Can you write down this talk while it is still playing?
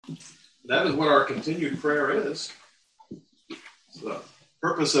That is what our continued prayer is. So the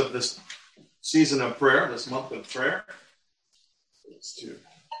purpose of this season of prayer, this month of prayer, is to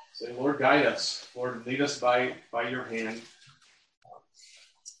say, Lord, guide us. Lord, lead us by your hand.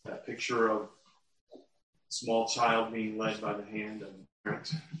 That picture of a small child being led by the hand of a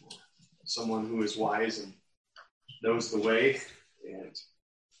parent, someone who is wise and knows the way, and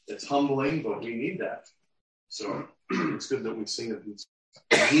it's humbling, but we need that. So it's good that we sing of these.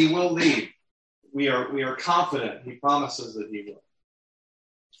 He will lead. We are confident. He promises that he will.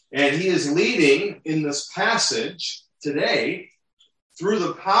 And he is leading in this passage today through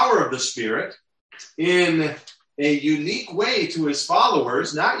the power of the Spirit in a unique way to his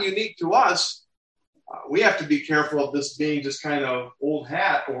followers, not unique to us. We have to be careful of this being just kind of old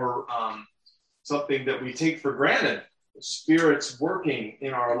hat or something that we take for granted. The Spirit's working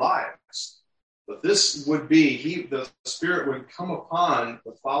in our lives. But this would be, the Spirit would come upon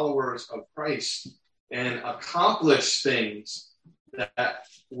the followers of Christ and accomplish things that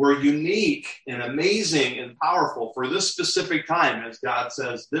were unique and amazing and powerful for this specific time, as God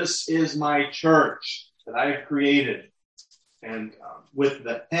says, this is my church that I have created, and with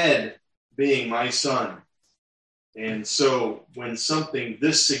the head being my Son. And so when something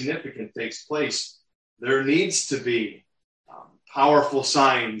this significant takes place, there needs to be powerful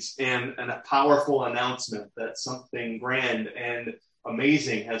signs and a powerful announcement that something grand and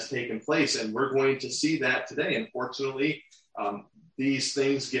amazing has taken place. And we're going to see that today. Unfortunately, these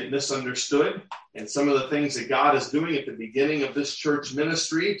things get misunderstood. And some of the things that God is doing at the beginning of this church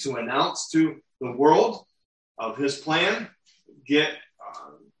ministry to announce to the world of his plan get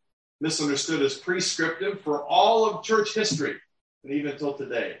misunderstood as prescriptive for all of church history and even till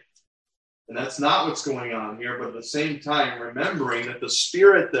today. And that's not what's going on here, but at the same time, remembering that the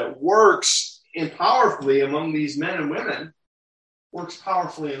Spirit that works powerfully among these men and women works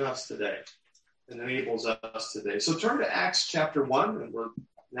powerfully in us today and enables us today. So turn to Acts chapter 1, and we're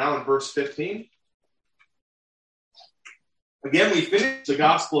now in verse 15. Again, we finished the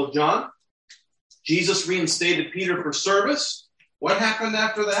Gospel of John. Jesus reinstated Peter for service. What happened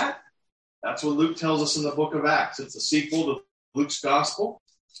after that? That's what Luke tells us in the book of Acts. It's a sequel to Luke's Gospel.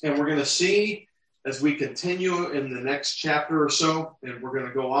 And we're going to see as we continue in the next chapter or so, and we're going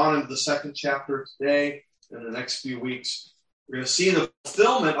to go on into the second chapter today in the next few weeks, we're going to see the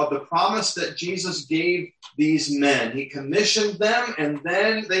fulfillment of the promise that Jesus gave these men. He commissioned them, and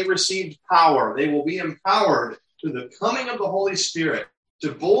then they received power. They will be empowered through the coming of the Holy Spirit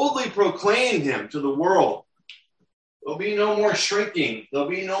to boldly proclaim him to the world. There'll be no more shrinking. There'll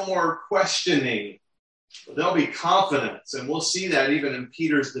be no more questioning. There'll be confidence, and we'll see that even in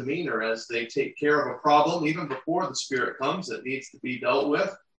Peter's demeanor as they take care of a problem, even before the Spirit comes, that needs to be dealt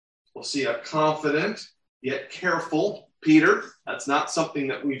with. We'll see a confident, yet careful Peter. That's not something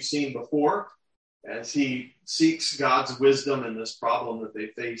that we've seen before, as he seeks God's wisdom in this problem that they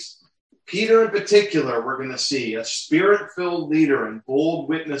face. Peter in particular, we're going to see a Spirit-filled leader and bold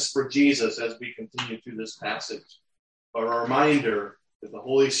witness for Jesus as we continue through this passage. But a reminder that the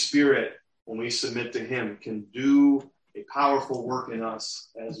Holy Spirit, when we submit to him, can do a powerful work in us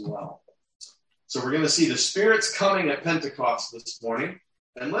as well. So we're going to see the Spirit's coming at Pentecost this morning.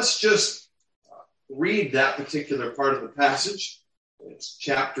 And let's just read that particular part of the passage. It's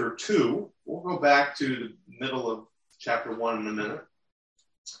chapter 2. We'll go back to the middle of chapter 1 in a minute.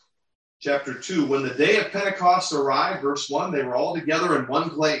 Chapter 2, when the day of Pentecost arrived, verse 1, they were all together in one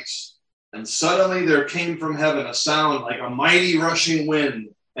place. And suddenly there came from heaven a sound like a mighty rushing wind,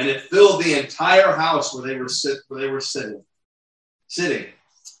 and it filled the entire house where they were sitting.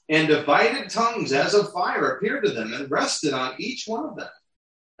 And divided tongues as of fire appeared to them and rested on each one of them.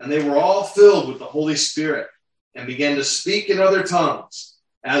 And they were all filled with the Holy Spirit and began to speak in other tongues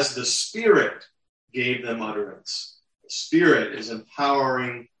as the Spirit gave them utterance. The Spirit is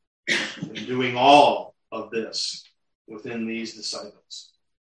empowering and doing all of this within these disciples.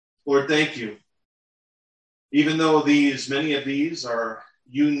 Lord, thank you. Even though many of these are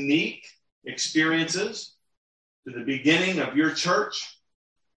unique experiences to the beginning of your church,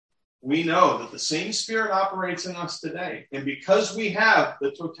 we know that the same Spirit operates in us today. And because we have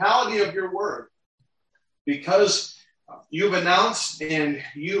the totality of your word, because you've announced and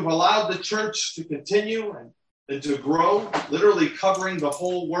you've allowed the church to continue and to grow, literally covering the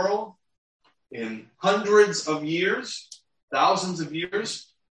whole world in hundreds of years, thousands of years,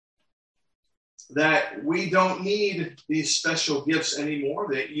 that we don't need these special gifts anymore.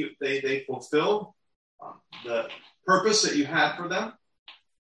 They fulfill the purpose that you had for them.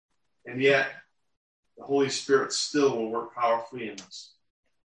 And yet, the Holy Spirit still will work powerfully in us.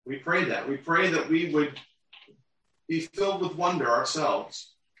 We pray that. We pray that we would be filled with wonder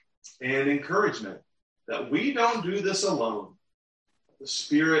ourselves and encouragement that we don't do this alone. The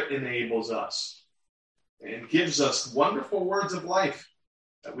Spirit enables us and gives us wonderful words of life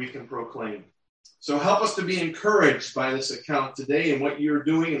that we can proclaim. So help us to be encouraged by this account today and what you're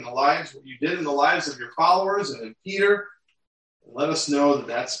doing in the lives, what you did in the lives of your followers and in Peter. And let us know that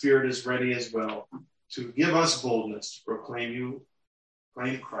that Spirit is ready as well to give us boldness to proclaim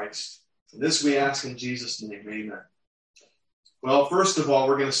Christ. And this we ask in Jesus' name, amen. Well, first of all,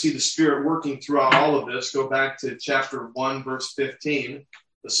 we're going to see the Spirit working throughout all of this. Go back to chapter 1, verse 15.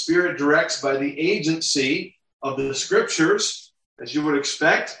 The Spirit directs by the agency of the Scriptures, as you would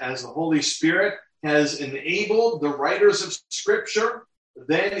expect, as the Holy Spirit has enabled the writers of Scripture,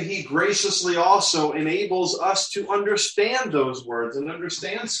 then he graciously also enables us to understand those words and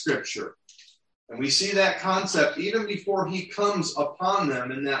understand Scripture. And we see that concept even before he comes upon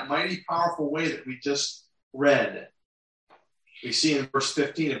them in that mighty, powerful way that we just read. We see in verse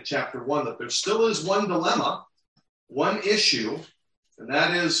 15 of chapter 1 that there still is one dilemma, one issue, and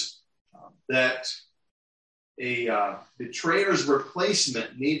that is that a betrayer's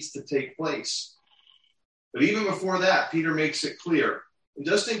replacement needs to take place. But even before that, Peter makes it clear. And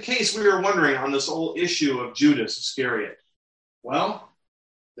just in case we were wondering on this whole issue of Judas Iscariot, well,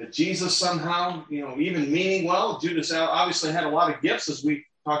 that Jesus somehow, even meaning well, Judas obviously had a lot of gifts, as we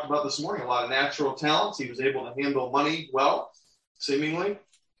talked about this morning, a lot of natural talents. He was able to handle money well, seemingly.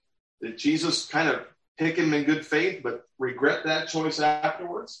 Did Jesus kind of pick him in good faith, but regret that choice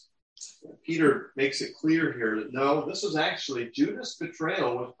afterwards? Peter makes it clear here that no, this was actually Judas'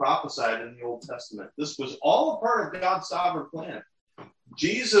 betrayal was prophesied in the Old Testament. This was all a part of God's sovereign plan.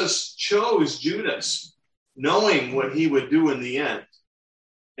 Jesus chose Judas, knowing what he would do in the end.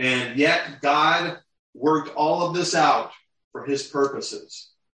 And yet God worked all of this out for his purposes.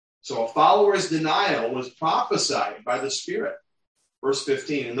 So a follower's denial was prophesied by the Spirit. Verse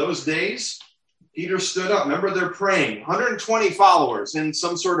 15, in those days, Peter stood up. Remember, they're praying. 120 followers in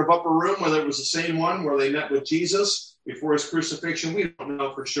some sort of upper room, whether it was the same one where they met with Jesus before his crucifixion. We don't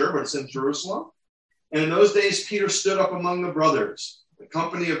know for sure, but it's in Jerusalem. And in those days, Peter stood up among the brothers. The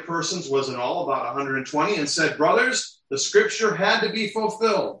company of persons was in all about 120 and said, brothers, the scripture had to be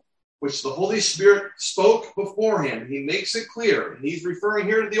fulfilled, which the Holy Spirit spoke beforehand. He makes it clear. And he's referring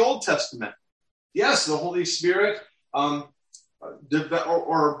here to the Old Testament. Yes, the Holy Spirit brought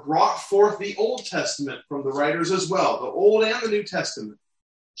forth the Old Testament from the writers as well, the Old and the New Testament,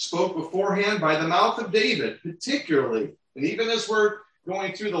 spoke beforehand by the mouth of David, particularly. And even as we're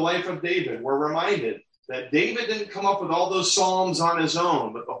going through the life of David, we're reminded that David didn't come up with all those psalms on his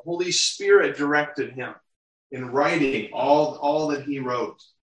own, but the Holy Spirit directed him in writing all that he wrote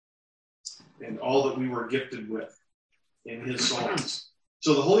and all that we were gifted with in his psalms.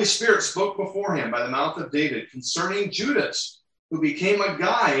 So the Holy Spirit spoke beforehand by the mouth of David concerning Judas, who became a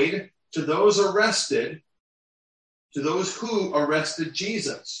guide to those who arrested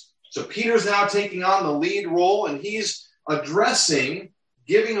Jesus. So Peter's now taking on the lead role, and he's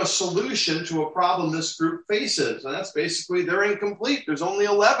giving a solution to a problem this group faces. And that's basically they're incomplete. There's only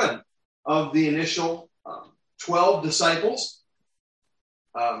 11 of the initial 12 disciples.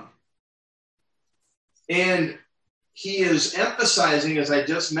 And he is emphasizing, as I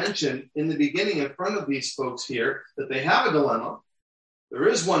just mentioned in the beginning in front of these folks here, that they have a dilemma. There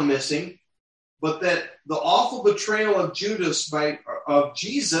is one missing, but that the awful betrayal of Jesus by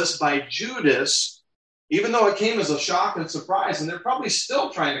Judas, even though it came as a shock and surprise, and they're probably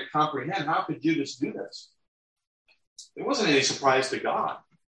still trying to comprehend how could Judas do this. It wasn't any surprise to God.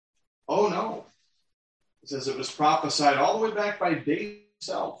 Oh no. It says it was prophesied all the way back by David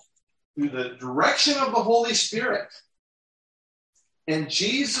himself, through the direction of the Holy Spirit. And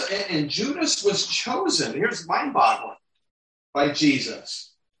Judas was chosen, here's mind-boggling, by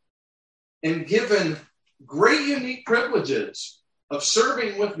Jesus, and given great unique privileges of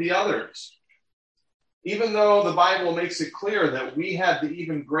serving with the others. Even though the Bible makes it clear that we have the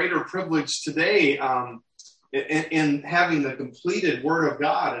even greater privilege today in having the completed Word of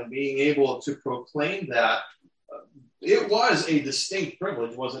God and being able to proclaim that, it was a distinct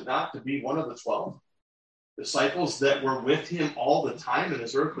privilege, was it not, to be one of the 12 disciples that were with him all the time in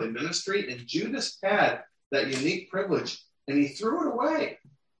his earthly ministry? And Judas had that unique privilege, and he threw it away.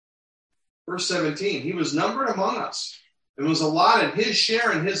 Verse 17, he was numbered among us and was allotted his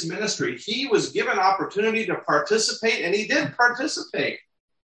share in his ministry. He was given opportunity to participate, and he did participate.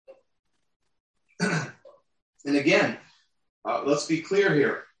 And again, let's be clear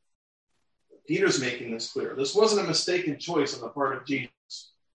here. Peter's making this clear. This wasn't a mistaken choice on the part of Jesus.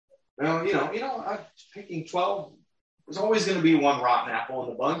 Well, I'm picking 12. There's always going to be one rotten apple in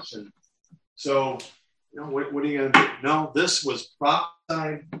the bunch. And so, what are you going to do? No, this was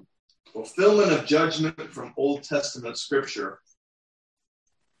prophesied fulfillment of judgment from Old Testament scripture.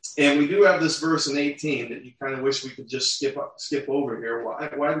 And we do have this verse in 18 that you kind of wish we could just skip over here.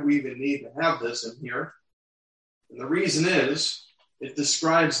 Why do we even need to have this in here? And the reason is it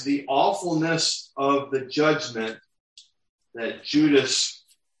describes the awfulness of the judgment that Judas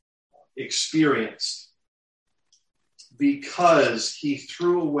experienced because he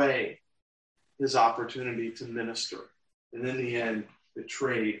threw away his opportunity to minister and in the end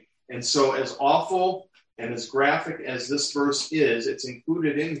betrayed. And so as awful and as graphic as this verse is, it's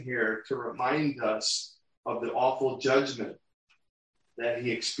included in here to remind us of the awful judgment that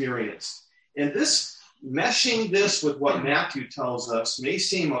he experienced. And this, meshing this with what Matthew tells us may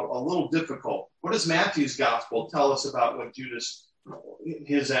seem a little difficult. What does Matthew's gospel tell us about what Judas,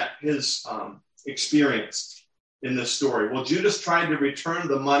 his experience in this story? Well, Judas tried to return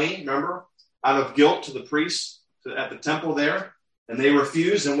the money, remember, out of guilt to the priests at the temple there. And they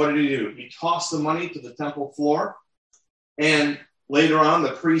refused, and what did he do? He tossed the money to the temple floor, and later on,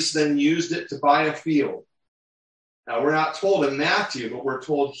 the priest then used it to buy a field. Now, we're not told in Matthew, but we're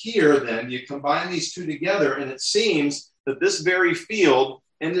told here then, you combine these two together, and it seems that this very field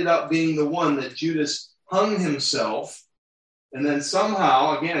ended up being the one that Judas hung himself, and then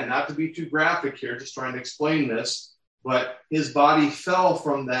somehow, again, not to be too graphic here, just trying to explain this, but his body fell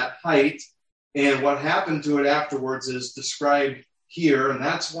from that height, and what happened to it afterwards is described here, and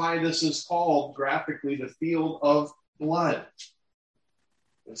that's why this is called graphically the field of blood.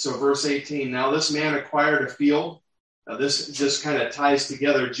 And so verse 18, now this man acquired a field. Now this just kind of ties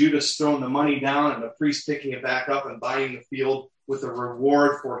together Judas throwing the money down and the priest picking it back up and buying the field with a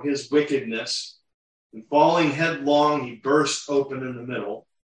reward for his wickedness. And falling headlong, he burst open in the middle,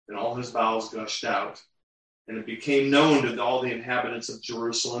 and all his bowels gushed out. And it became known to all the inhabitants of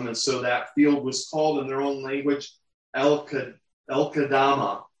Jerusalem, and so that field was called in their own language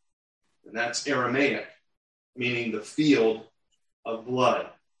El-Kedama, and that's Aramaic, meaning the field of blood.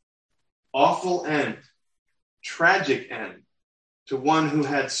 Awful end, tragic end to one who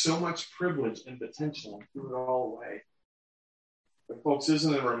had so much privilege and potential and threw it all away. But folks,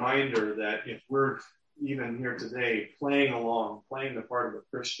 isn't it a reminder that if we're even here today playing along, playing the part of a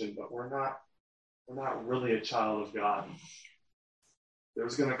Christian, but we're not really a child of God,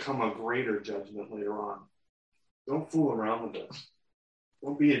 there's going to come a greater judgment later on. Don't fool around with this.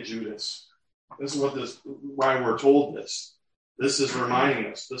 Don't be a Judas. This is why we're told this. This is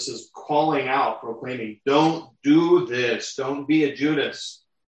reminding us. This is calling out, proclaiming, don't do this. Don't be a Judas.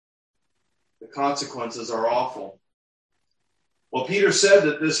 The consequences are awful. Well, Peter said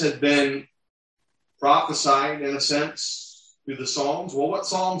that this had been prophesied, in a sense, through the Psalms. Well, what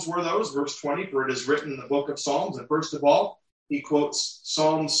Psalms were those? Verse 20, for it is written in the book of Psalms. And first of all, he quotes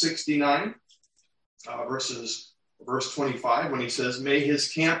Psalm 69, verse 25, when he says, may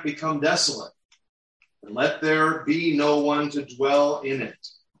his camp become desolate, and let there be no one to dwell in it.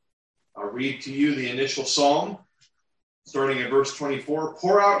 I'll read to you the initial psalm, starting at verse 24.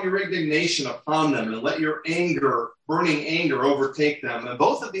 Pour out your indignation upon them, and let your burning anger overtake them. And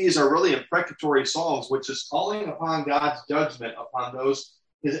both of these are really imprecatory psalms, which is calling upon God's judgment upon those,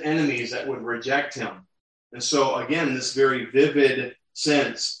 his enemies that would reject him. And so, again, this very vivid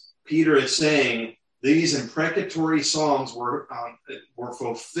sense, Peter is saying, these imprecatory psalms were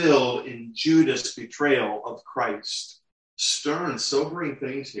fulfilled in Judas' betrayal of Christ. Stern, sobering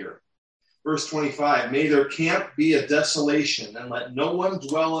things here. Verse 25, may their camp be a desolation, and let no one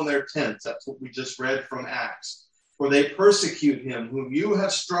dwell in their tents. That's what we just read from Acts. For they persecute him whom you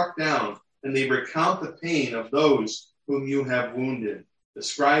have struck down, and they recount the pain of those whom you have wounded.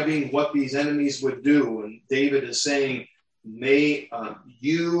 Describing what these enemies would do. And David is saying, may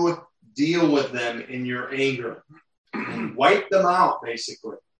you deal with them in your anger and wipe them out,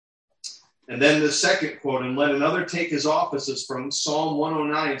 basically. And then the second quote, and let another take his office, is from Psalm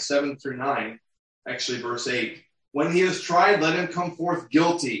 109, 7 through 9, actually verse 8. When he is tried, let him come forth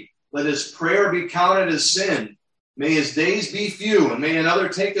guilty. Let his prayer be counted as sin. May his days be few, and may another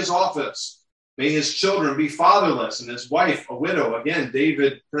take his office. May his children be fatherless, and his wife a widow. Again,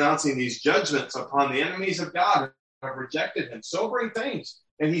 David pronouncing these judgments upon the enemies of God who have rejected him. Sobering things.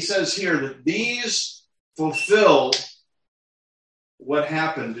 And he says here that these fulfill what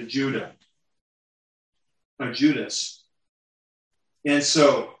happened to Judas. And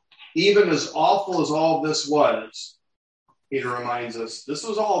so, even as awful as all this was, Peter reminds us, this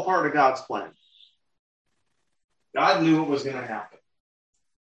was all a part of God's plan. God knew what was going to happen.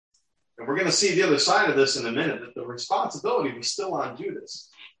 And we're going to see the other side of this in a minute, that the responsibility was still on Judas.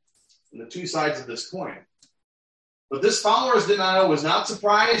 And the two sides of this coin. But this follower's denial was not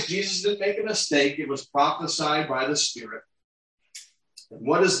surprised. Jesus didn't make a mistake. It was prophesied by the Spirit. And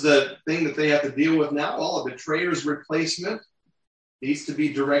what is the thing that they have to deal with now? Well, a betrayer's replacement needs to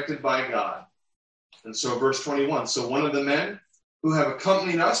be directed by God. And so verse 21, so one of the men who have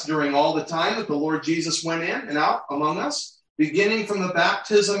accompanied us during all the time that the Lord Jesus went in and out among us, beginning from the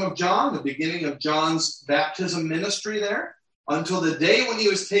baptism of John, the beginning of John's baptism ministry there, until the day when he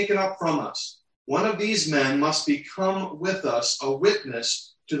was taken up from us. One of these men must become with us a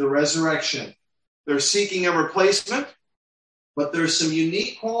witness to the resurrection. They're seeking a replacement, but there's some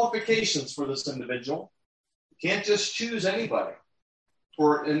unique qualifications for this individual. You can't just choose anybody.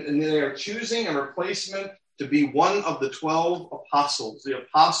 And they are choosing a replacement to be one of the 12 apostles. The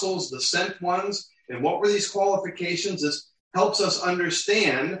apostles, the sent ones. And what were these qualifications? This helps us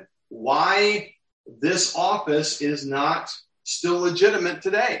understand why this office is not still legitimate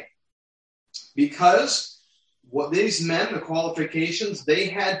today. Because what these men, the qualifications, they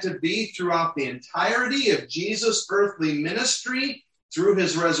had to be throughout the entirety of Jesus' earthly ministry, through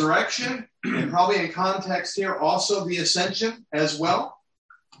his resurrection, and probably in context here also the ascension as well.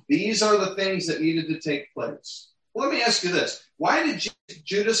 These are the things that needed to take place. Well, let me ask you this. Why did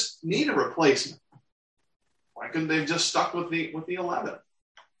Judas need a replacement? Why couldn't they have just stuck with the 11?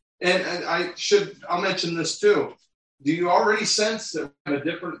 And I'll mention this too. Do you already sense that we have a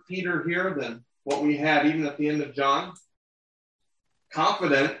different Peter here than what we had even at the end of John?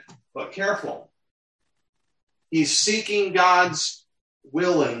 Confident, but careful. He's seeking God's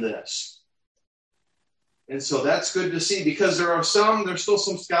will in this. And so that's good to see, because there's still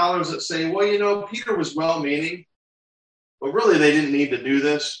some scholars that say, well, Peter was well-meaning, but really they didn't need to do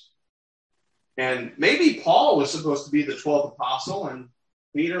this. And maybe Paul was supposed to be the 12th apostle, and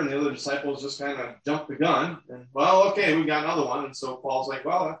Peter and the other disciples just kind of jumped the gun. And, okay, we got another one. And so Paul's like,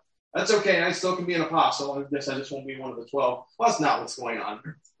 well, that's okay. I still can be an apostle. I guess I just won't be one of the 12. Well, that's not what's going on.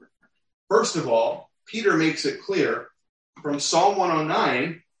 First of all, Peter makes it clear from Psalm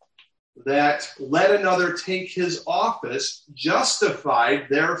 109 that let another take his office, justified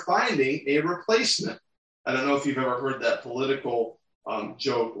their finding a replacement. I don't know if you've ever heard that political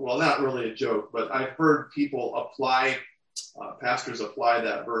joke. Well, not really a joke, but I've heard people pastors apply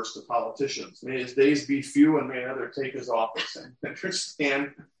that verse to politicians. May his days be few and may another take his office. And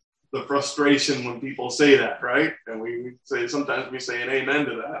understand the frustration when people say that, right? And sometimes we say an amen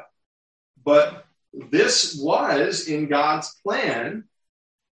to that. But this was, in God's plan,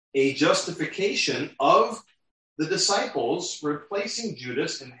 a justification of the disciples replacing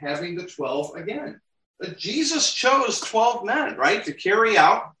Judas and having the 12 again. But Jesus chose 12 men, right, to carry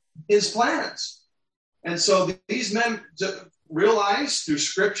out his plans. And so these men realized through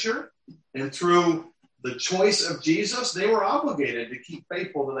Scripture and through the choice of Jesus, they were obligated to keep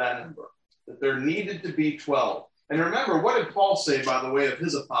faithful to that number, that there needed to be 12. And remember, what did Paul say, by the way, of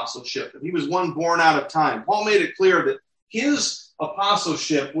his apostleship? That he was one born out of time. Paul made it clear that his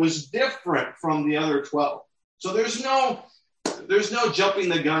apostleship was different from the other 12. So there's no jumping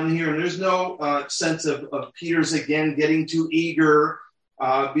the gun here, and there's no sense of Peter's again getting too eager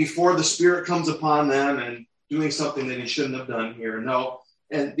before the Spirit comes upon them and doing something that he shouldn't have done here. No.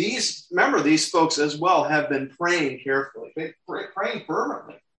 And these folks as well have been praying carefully, praying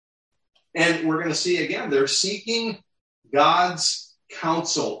fervently. And we're going to see again, they're seeking God's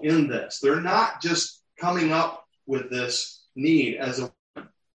counsel in this. They're not just coming up with this need as a.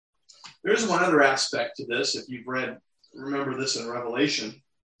 There's one other aspect to this. If you've remember this in Revelation.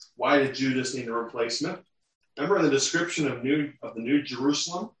 Why did Judas need a replacement? Remember in the description of the New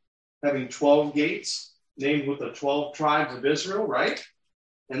Jerusalem, having 12 gates, named with the 12 tribes of Israel, right?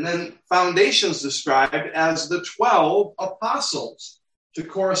 And then foundations described as the 12 apostles to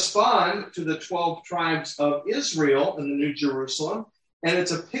correspond to the 12 tribes of Israel in the New Jerusalem. And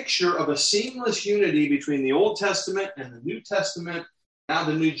it's a picture of a seamless unity between the Old Testament and the New Testament, now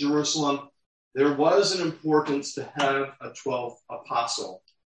the New Jerusalem. There was an importance to have a 12th apostle.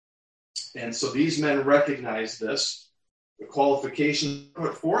 And so these men recognized this. The qualifications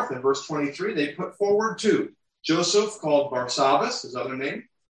put forth in verse 23, they put forward two. Joseph, called Barsabbas, his other name,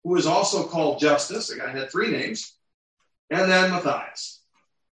 who is also called Justus. The guy had three names. And then Matthias.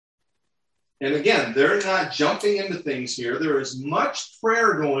 And again, they're not jumping into things here. There is much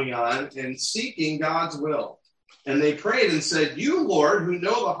prayer going on and seeking God's will. And they prayed and said, "You, Lord, who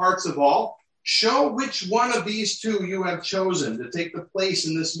know the hearts of all, show which one of these two you have chosen to take the place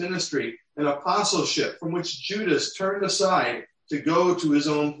in this ministry and apostleship from which Judas turned aside to go to his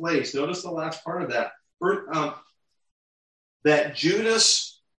own place." Notice the last part of that. That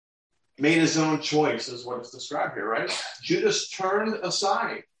Judas made his own choice is what is described here, right? Judas turned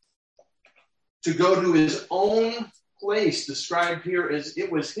aside to go to his own place, described here as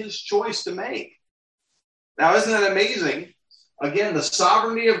it was his choice to make. Now, isn't that amazing? Again, the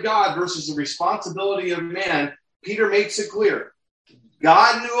sovereignty of God versus the responsibility of man. Peter makes it clear.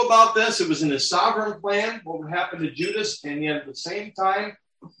 God knew about this. It was in his sovereign plan what would happen to Judas, and yet at the same time,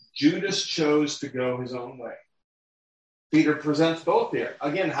 Judas chose to go his own way. Peter presents both here.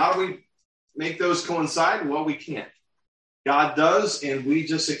 Again, how do we make those coincide? Well, we can't. God does, and we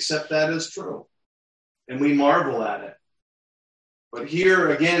just accept that as true. And we marvel at it. But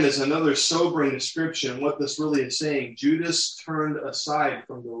here, again, is another sobering description. What this really is saying, Judas turned aside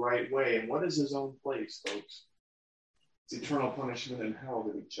from the right way. And what is his own place, folks? It's eternal punishment in hell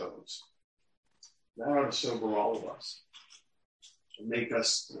that he chose. That ought to sober all of us. And make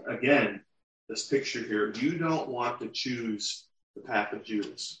us, again, this picture here. You don't want to choose the path of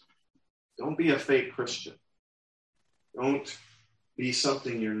Judas. Don't be a fake Christian. Don't be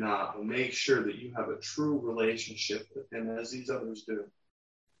something you're not. But make sure that you have a true relationship with him as these others do.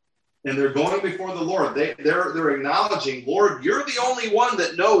 And they're going before the Lord. They're acknowledging, Lord, you're the only one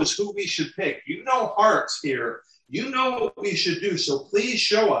that knows who we should pick. You know hearts here. You know what we should do. So please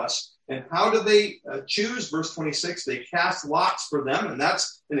show us. And how do they choose? Verse 26, they cast lots for them. And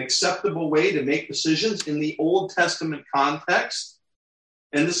that's an acceptable way to make decisions in the Old Testament context.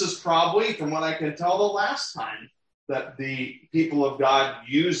 And this is probably, from what I can tell, the last time that the people of God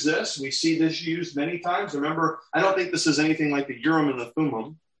use this. We see this used many times. Remember, I don't think this is anything like the Urim and the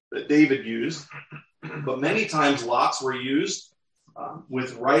Thummim that David used, but many times lots were used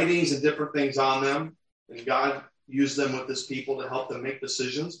with writings and different things on them, and God used them with his people to help them make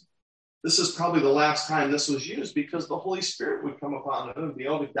decisions. This is probably the last time this was used because the Holy Spirit would come upon them and be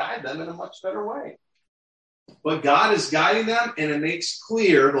able to guide them in a much better way. But God is guiding them, and it makes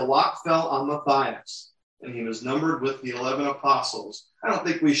clear the lot fell on Matthias. And he was numbered with the 11 apostles. I don't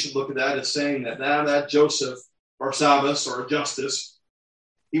think we should look at that as saying that Joseph or Sabbas or Justus,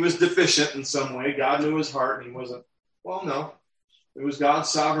 he was deficient in some way. God knew his heart, and he wasn't. Well, no. It was God's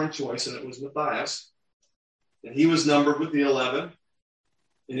sovereign choice, and it was Matthias. And he was numbered with the 11.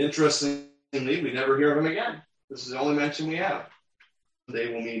 And interestingly, we never hear of him again. This is the only mention we have.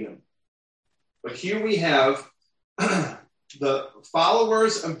 They will meet him. But here we have the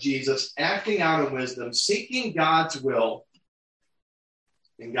followers of Jesus acting out in wisdom, seeking God's will,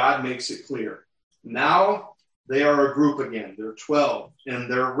 and God makes it clear. Now they are a group again. They're 12,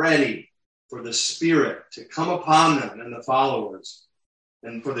 and they're ready for the Spirit to come upon them and the followers,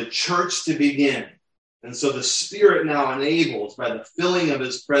 and for the church to begin. And so the Spirit now enables, by the filling of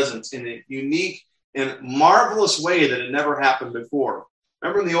his presence in a unique and marvelous way that had never happened before.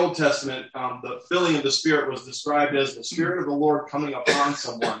 Remember in the Old Testament, the filling of the Spirit was described as the Spirit of the Lord coming upon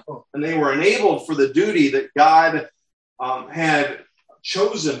someone. And they were enabled for the duty that God had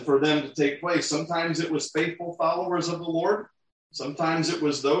chosen for them to take place. Sometimes it was faithful followers of the Lord. Sometimes it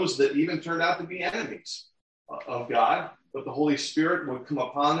was those that even turned out to be enemies of God. But the Holy Spirit would come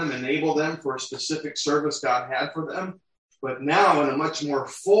upon them, enable them for a specific service God had for them. But now in a much more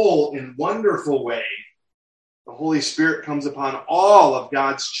full and wonderful way, the Holy Spirit comes upon all of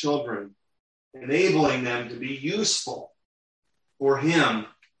God's children, enabling them to be useful for him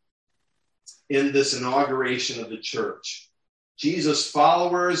in this inauguration of the church. Jesus'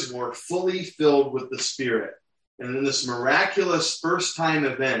 followers were fully filled with the Spirit. And in this miraculous first-time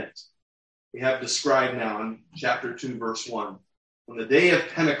event, we have described now in chapter 2, verse 1, when the day of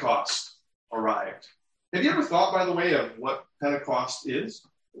Pentecost arrived. Have you ever thought, by the way, of what Pentecost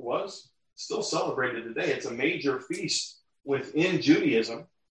was? Still celebrated today. It's a major feast within Judaism. Let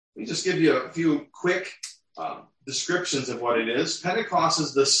me just give you a few quick descriptions of what it is. Pentecost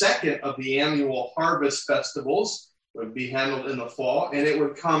is the second of the annual harvest festivals. It would be handled in the fall, and it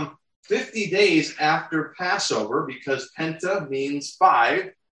would come 50 days after Passover, because Penta means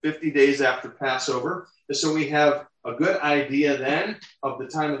 5, 50 days after Passover. And so we have a good idea then of the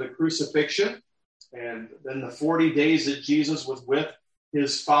time of the crucifixion, and then the 40 days that Jesus was with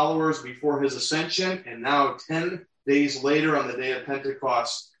his followers before his ascension, and now 10 days later on the day of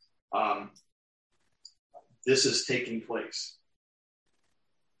Pentecost, this is taking place.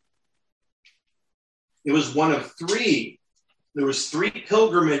 It was one of three. There was 3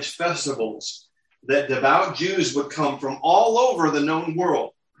 pilgrimage festivals that devout Jews would come from all over the known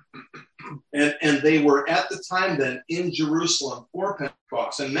world. And they were at the time then in Jerusalem for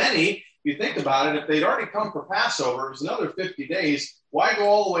Pentecost. And many, if you think about it, if they'd already come for Passover, it was another 50 days. Why go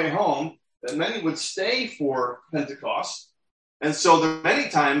all the way home? That many would stay for Pentecost. And so there many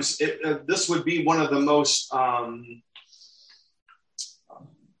times this would be one of the most,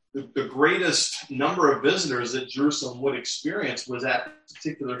 the greatest number of visitors that Jerusalem would experience was at this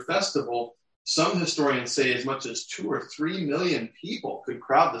particular festival. Some historians say as much as 2 or 3 million people could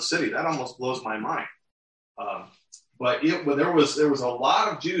crowd the city. That almost blows my mind. But there was a lot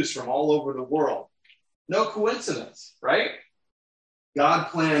of Jews from all over the world. No coincidence, right? God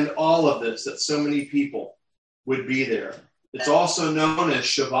planned all of this, that so many people would be there. It's also known as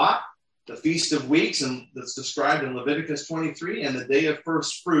Shabbat, the Feast of Weeks, and that's described in Leviticus 23, and the Day of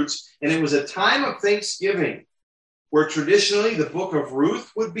First Fruits. And it was a time of thanksgiving, where traditionally the book of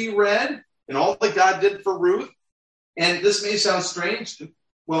Ruth would be read, and all that God did for Ruth. And this may sound strange.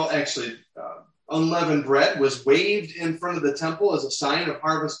 Well, actually, unleavened bread was waved in front of the temple as a sign of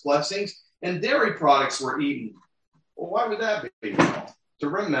harvest blessings, and dairy products were eaten. Well, why would that be? To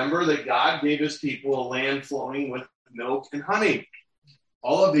remember that God gave his people a land flowing with milk and honey.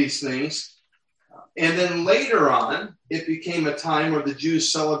 All of these things. And then later on, it became a time where the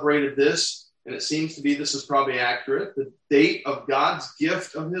Jews celebrated this, and it seems to be, this is probably accurate, the date of God's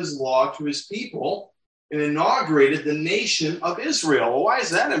gift of his law to his people, and inaugurated the nation of Israel. Well, why is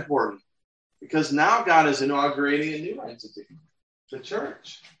that important? Because now God is inaugurating a new entity, the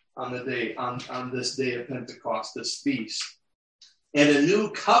church, on this day of Pentecost, this feast. And a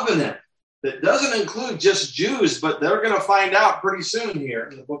new covenant that doesn't include just Jews, but they're going to find out pretty soon here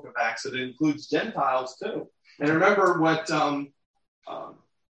in the book of Acts that it includes Gentiles too. And remember what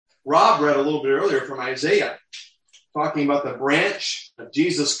Rob read a little bit earlier from Isaiah, talking about the branch of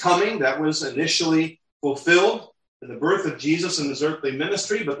Jesus coming that was initially fulfilled in the birth of Jesus and his earthly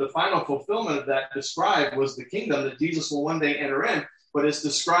ministry, but the final fulfillment of that described was the kingdom that Jesus will one day enter in. But it's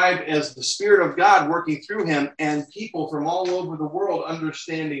described as the Spirit of God working through him and people from all over the world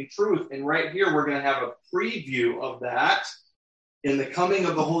understanding truth. And right here, we're going to have a preview of that in the coming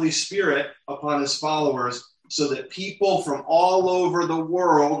of the Holy Spirit upon his followers, so that people from all over the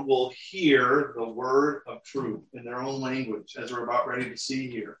world will hear the word of truth in their own language, as we're about ready to see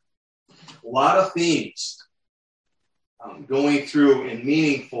here. A lot of themes going through in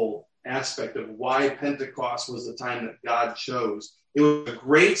meaningful aspect of why Pentecost was the time that God chose. It was a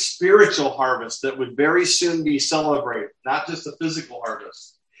great spiritual harvest that would very soon be celebrated, not just a physical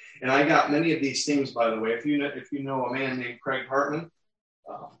harvest. And I got many of these themes, by the way. If you know a man named Craig Hartman,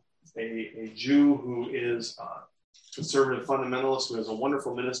 a Jew who is a conservative fundamentalist, who has a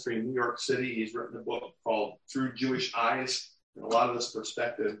wonderful ministry in New York City. He's written a book called Through Jewish Eyes. And a lot of this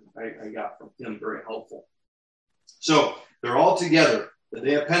perspective I got from him, very helpful. So they're all together, the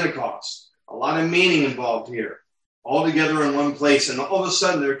day of Pentecost. A lot of meaning involved here. All together in one place, and all of a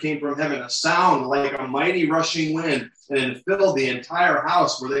sudden there came from heaven a sound like a mighty rushing wind, and it filled the entire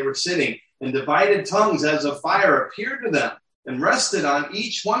house where they were sitting, and divided tongues as of fire appeared to them and rested on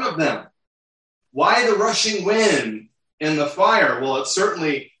each one of them. Why the rushing wind and the fire? Well, it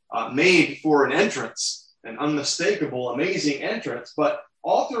certainly made for an entrance, an unmistakable, amazing entrance, but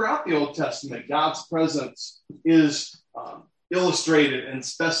all throughout the Old Testament, God's presence is illustrated and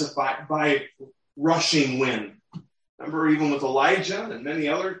specified by rushing wind. Remember, even with Elijah and many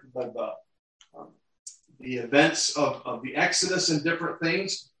other the events of the Exodus and different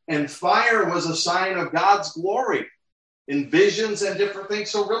things. And fire was a sign of God's glory in visions and different things.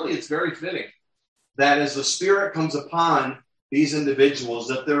 So really, it's very fitting that as the Spirit comes upon these individuals,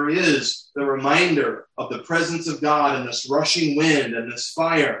 that there is the reminder of the presence of God and this rushing wind and this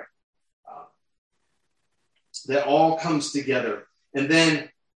fire that all comes together. And then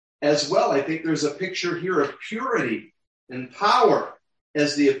as well, I think there's a picture here of purity and power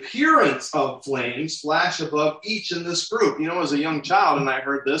as the appearance of flames flash above each in this group. You know, as a young child, and I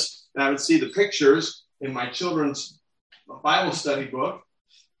heard this, and I would see the pictures in my children's Bible study book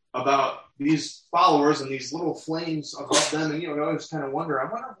about these followers and these little flames above them. And, you know, I always kind of wonder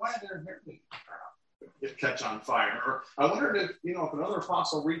why their hair didn't catch on fire. Or I wondered if another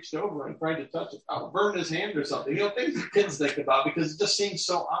apostle reached over and tried to touch it, burn his hand or something. You know, things that kids think about because it just seems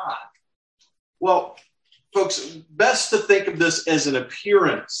so odd. Well, folks, best to think of this as an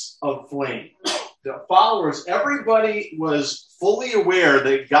appearance of flame. The followers, everybody was fully aware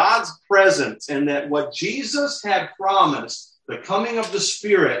that God's presence and that what Jesus had promised, the coming of the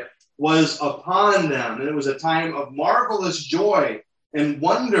Spirit, was upon them. And it was a time of marvelous joy and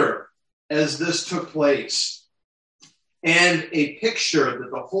wonder as this took place. And a picture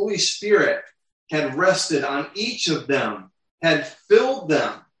that the Holy Spirit had rested on each of them, had filled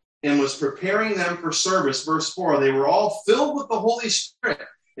them, and was preparing them for service. Verse 4, they were all filled with the Holy Spirit.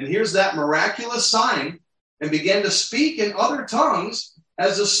 And here's that miraculous sign, and began to speak in other tongues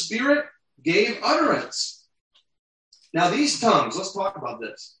as the Spirit gave utterance. Now these tongues, let's talk about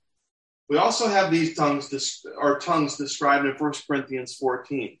this. We also have these tongues described in 1 Corinthians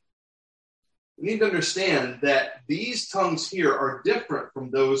 14. We need to understand that these tongues here are different from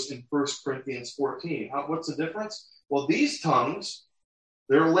those in 1 Corinthians 14. What's the difference? Well, these tongues,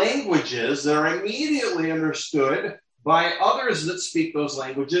 they're languages that are immediately understood by others that speak those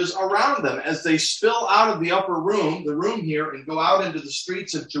languages around them. As they spill out of the upper room, the room here, and go out into the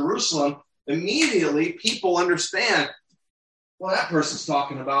streets of Jerusalem, immediately people understand, well, that person's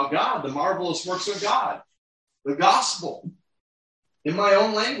talking about God, the marvelous works of God, the gospel, in my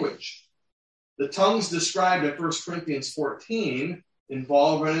own language. The tongues described in 1 Corinthians 14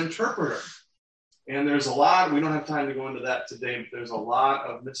 involve an interpreter. And there's a lot, we don't have time to go into that today, but there's a lot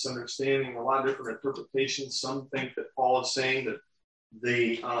of misunderstanding, a lot of different interpretations. Some think that Paul is saying that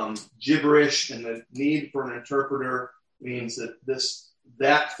the gibberish and the need for an interpreter means that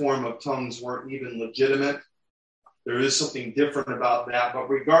that form of tongues weren't even legitimate. There is something different about that. But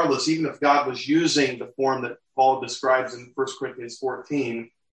regardless, even if God was using the form that Paul describes in 1 Corinthians 14,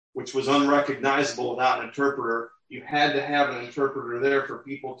 which was unrecognizable without an interpreter, you had to have an interpreter there for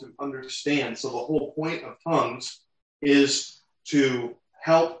people to understand. So the whole point of tongues is to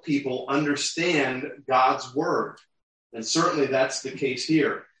help people understand God's word. And certainly that's the case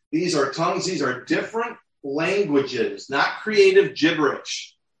here. These are tongues. These are different languages, not creative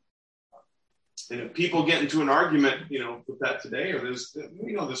gibberish. And if people get into an argument, with that today, or there's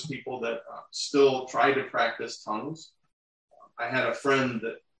people that still try to practice tongues. I had a friend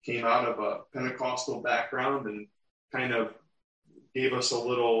that came out of a Pentecostal background and kind of gave us a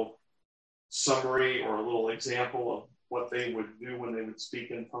little summary or a little example of what they would do when they would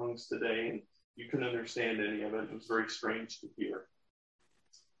speak in tongues today. And you couldn't understand any of it. It was very strange to hear.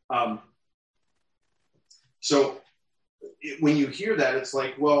 So when you hear that, it's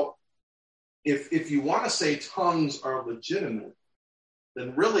like, well, if you want to say tongues are legitimate,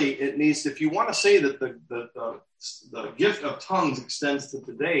 then really it needs, if you want to say that the gift of tongues extends to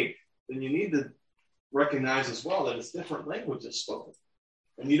today, then you need to recognize as well that it's different languages spoken.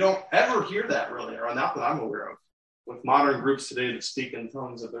 And you don't ever hear that really, or not that I'm aware of, with modern groups today that speak in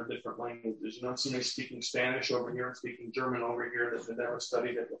tongues of their different languages. You don't see me speaking Spanish over here and speaking German over here that have never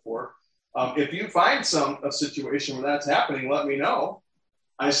studied it before. If you find a situation where that's happening, let me know.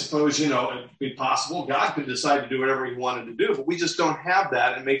 I suppose, it'd be possible. God could decide to do whatever he wanted to do, but we just don't have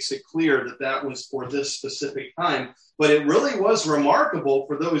that. It makes it clear that that was for this specific time. But it really was remarkable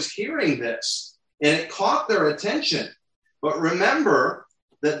for those hearing this, and it caught their attention. But remember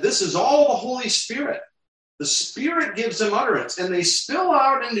that this is all the Holy Spirit. The Spirit gives them utterance, and they spill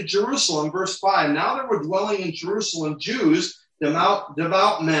out into Jerusalem. Verse 5, now there were dwelling in Jerusalem Jews, devout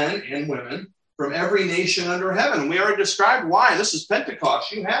men and women, from every nation under heaven. We already described why. This is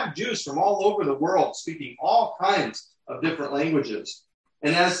Pentecost. You have Jews from all over the world speaking all kinds of different languages.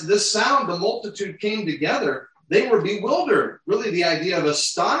 And as this sound, the multitude came together, they were bewildered. Really the idea of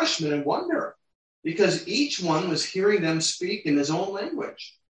astonishment and wonder, because each one was hearing them speak in his own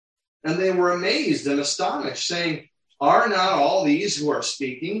language. And they were amazed and astonished, saying, are not all these who are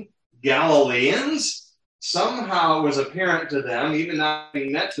speaking Galileans? Somehow it was apparent to them, even not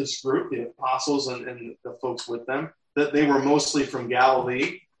having met this group, the apostles and the folks with them, that they were mostly from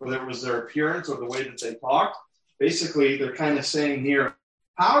Galilee, whether it was their appearance or the way that they talked. Basically, they're kind of saying here,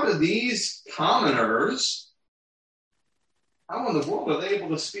 how do these commoners, how in the world are they able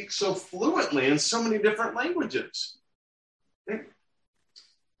to speak so fluently in so many different languages?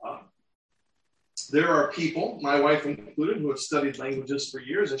 There are people, my wife included, who have studied languages for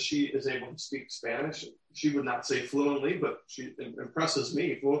years, and she is able to speak Spanish. She would not say fluently, but she impresses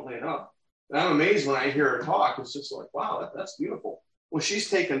me fluently enough. And I'm amazed when I hear her talk. It's just like, wow, that's beautiful. Well, she's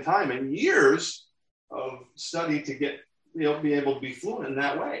taken time and years of study to get, be able to be fluent in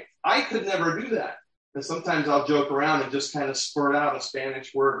that way. I could never do that. And sometimes I'll joke around and just kind of spurt out a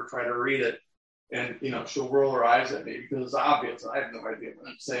Spanish word or try to read it. And, she'll roll her eyes at me because it's obvious. I have no idea what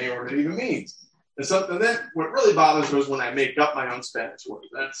I'm saying or what it even means. And something that what really bothers me is when I make up my own Spanish words.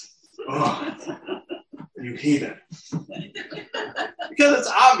 That's, you heathen. Because it's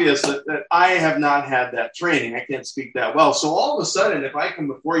obvious that I have not had that training. I can't speak that well. So all of a sudden, if I come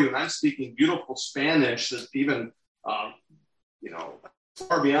before you and I'm speaking beautiful Spanish that's even,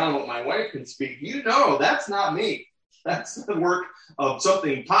 far beyond what my wife can speak, that's not me. That's the work of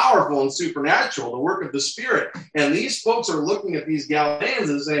something powerful and supernatural, the work of the Spirit. And these folks are looking at these Galileans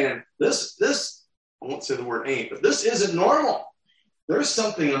and saying, this, I won't say the word ain't, but this isn't normal. There's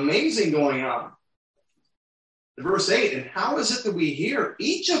something amazing going on. In verse 8, and how is it that we hear?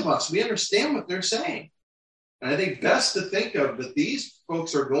 Each of us, we understand what they're saying. And I think best to think of that these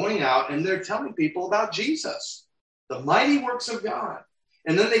folks are going out and they're telling people about Jesus, the mighty works of God.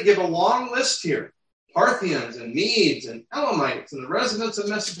 And then they give a long list here. Parthians and Medes and Elamites and the residents of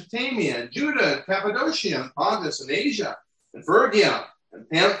Mesopotamia and Judah and Cappadocia and Pontus and Asia and Phrygia and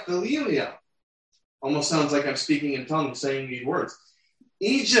Pamphylia. Almost sounds like I'm speaking in tongues saying these words.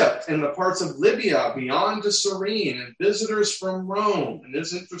 Egypt and the parts of Libya beyond to Cyrene, and visitors from Rome. And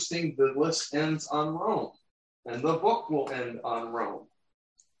it's interesting, the list ends on Rome, and the book will end on Rome.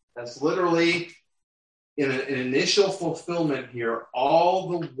 That's literally, in an initial fulfillment here, all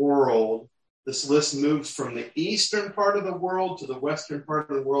the world. This list moves from the eastern part of the world to the western part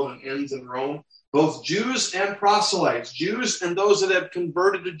of the world and ends in Rome. Both Jews and proselytes, Jews and those that have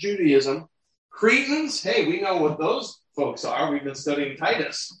converted to Judaism. Cretans, hey, we know what those folks are. We've been studying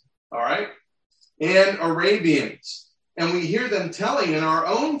Titus, all right? And Arabians. And we hear them telling in our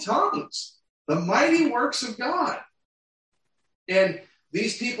own tongues the mighty works of God. And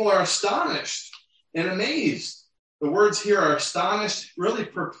these people are astonished and amazed. The words here are astonished, really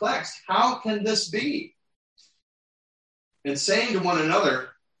perplexed. How can this be? And saying to one another,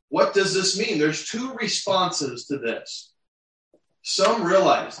 what does this mean? There's two responses to this. Some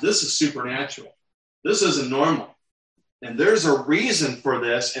realize this is supernatural. This isn't normal. And there's a reason for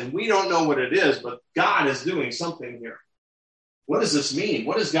this, and we don't know what it is, but God is doing something here. What does this mean?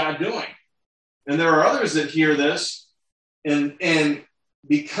 What is God doing? And there are others that hear this, and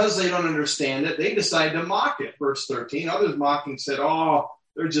because they don't understand it, they decide to mock it. Verse 13, others mocking said, oh,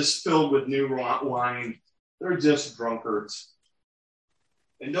 they're just filled with new wine. They're just drunkards.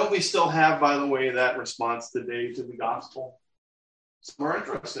 And don't we still have, by the way, that response today to the gospel? Some are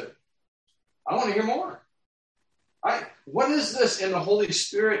interested. I want to hear more. What is this? And the Holy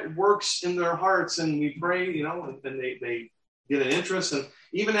Spirit works in their hearts, and we pray, and they get an interest. And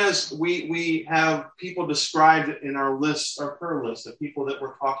even as we have people described in our list, our prayer list of people that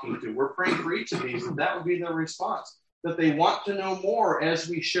we're talking to, we're praying for each of these, and that would be their response, that they want to know more as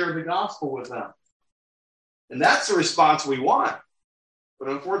we share the gospel with them. And that's the response we want. But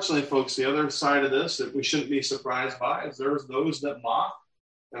unfortunately, folks, the other side of this that we shouldn't be surprised by is there's those that mock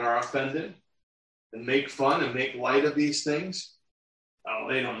and are offended and make fun and make light of these things. Oh,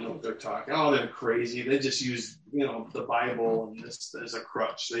 they don't know what they're talking. Oh, they're crazy. They just use, the Bible and this as a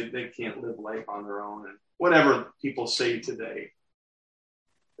crutch. They can't live life on their own. And whatever people say today,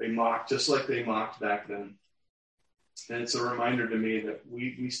 they mock just like they mocked back then. And it's a reminder to me that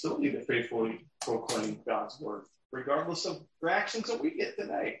we still need to faithfully proclaim God's word, regardless of reactions that we get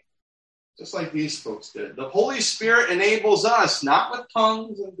today, just like these folks did. The Holy Spirit enables us, not with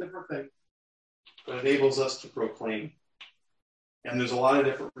tongues and different things, but enables us to proclaim. And there's a lot of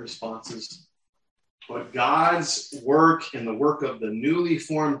different responses. But God's work and the work of the newly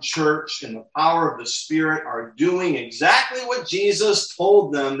formed church and the power of the Spirit are doing exactly what Jesus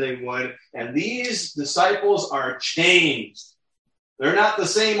told them they would. And these disciples are changed. They're not the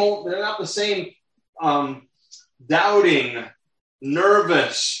same doubting,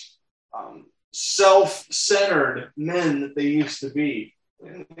 nervous, self-centered men that they used to be,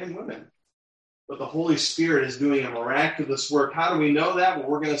 and women. But the Holy Spirit is doing a miraculous work. How do we know that? Well,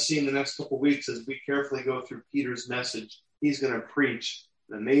 we're going to see in the next couple of weeks as we carefully go through Peter's message. He's going to preach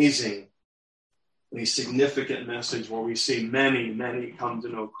an amazing, significant message where we see many, many come to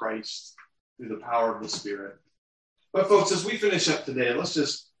know Christ through the power of the Spirit. But folks, as we finish up today, let's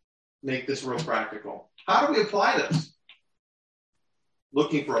just make this real practical. How do we apply this?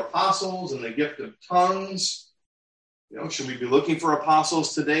 Looking for apostles and the gift of tongues. Should we be looking for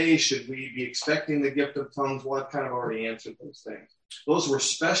apostles today? Should we be expecting the gift of tongues? Well, I've kind of already answered those things. Those were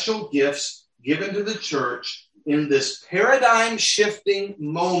special gifts given to the church in this paradigm-shifting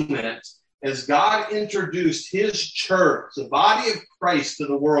moment as God introduced his church, the body of Christ, to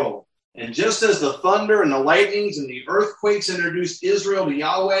the world. And just as the thunder and the lightnings and the earthquakes introduced Israel to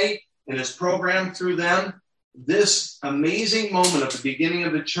Yahweh and his program through them, this amazing moment of the beginning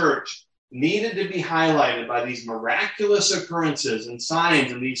of the church needed to be highlighted by these miraculous occurrences and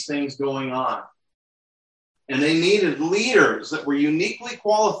signs and these things going on. And they needed leaders that were uniquely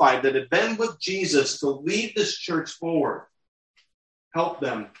qualified, that had been with Jesus, to lead this church forward, help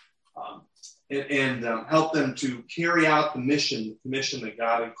them, and help them to carry out the mission that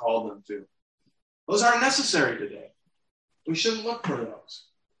God had called them to. Those aren't necessary today. We shouldn't look for those.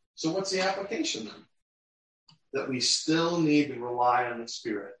 So what's the application then? That we still need to rely on the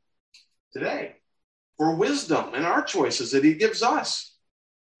Spirit today for wisdom in our choices that he gives us.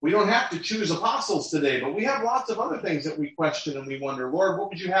 We don't have to choose apostles today, but we have lots of other things that we question and we wonder, Lord, what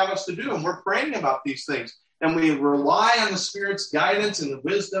would you have us to do? And we're praying about these things. And we rely on the Spirit's guidance and the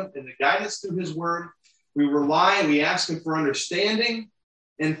wisdom and the guidance through his word. We rely and we ask him for understanding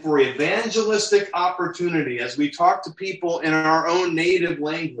and for evangelistic opportunity as we talk to people in our own native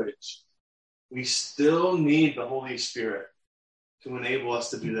language. We still need the Holy Spirit to enable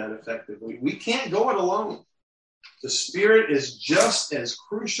us to do that effectively. We can't go it alone. The Spirit is just as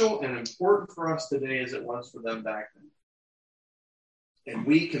crucial and important for us today as it was for them back then. And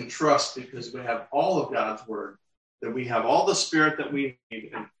we can trust, because we have all of God's word, that we have all the Spirit that we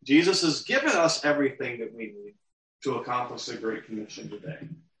need. And Jesus has given us everything that we need to accomplish the Great Commission today.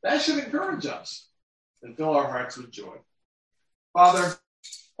 That should encourage us and fill our hearts with joy. Father,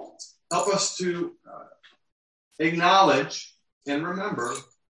 help us to acknowledge and remember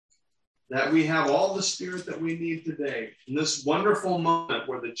that we have all the Spirit that we need today. In this wonderful moment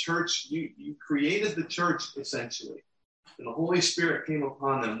where the church, you created the church essentially, and the Holy Spirit came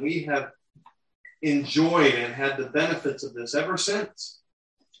upon them. We have enjoyed and had the benefits of this ever since.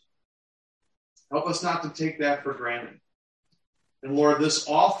 Help us not to take that for granted. And Lord, this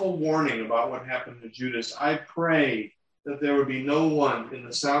awful warning about what happened to Judas, I pray that there would be no one in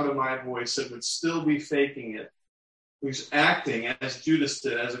the sound of my voice that would still be faking it, who's acting as Judas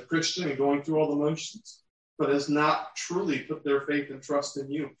did, as a Christian and going through all the motions, but has not truly put their faith and trust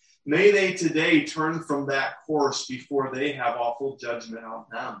in you. May they today turn from that course before they have awful judgment on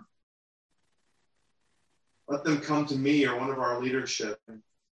them. Let them come to me or one of our leadership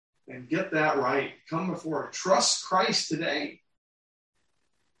and get that right. Come before. Trust Christ today.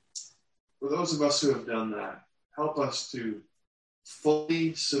 For those of us who have done that, help us to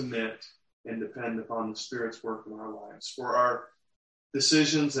fully submit and depend upon the Spirit's work in our lives. For our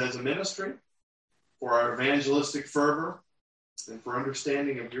decisions as a ministry, for our evangelistic fervor, and for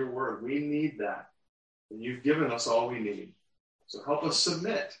understanding of your word. We need that. And you've given us all we need. So help us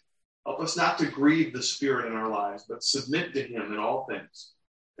submit. Help us not to grieve the Spirit in our lives, but submit to him in all things.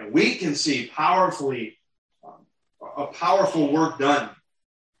 And we can see a powerful work done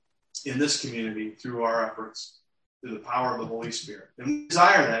in this community through our efforts, through the power of the Holy Spirit. And we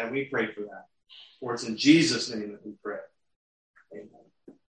desire that, and we pray for that. For it's in Jesus' name that we pray. Amen.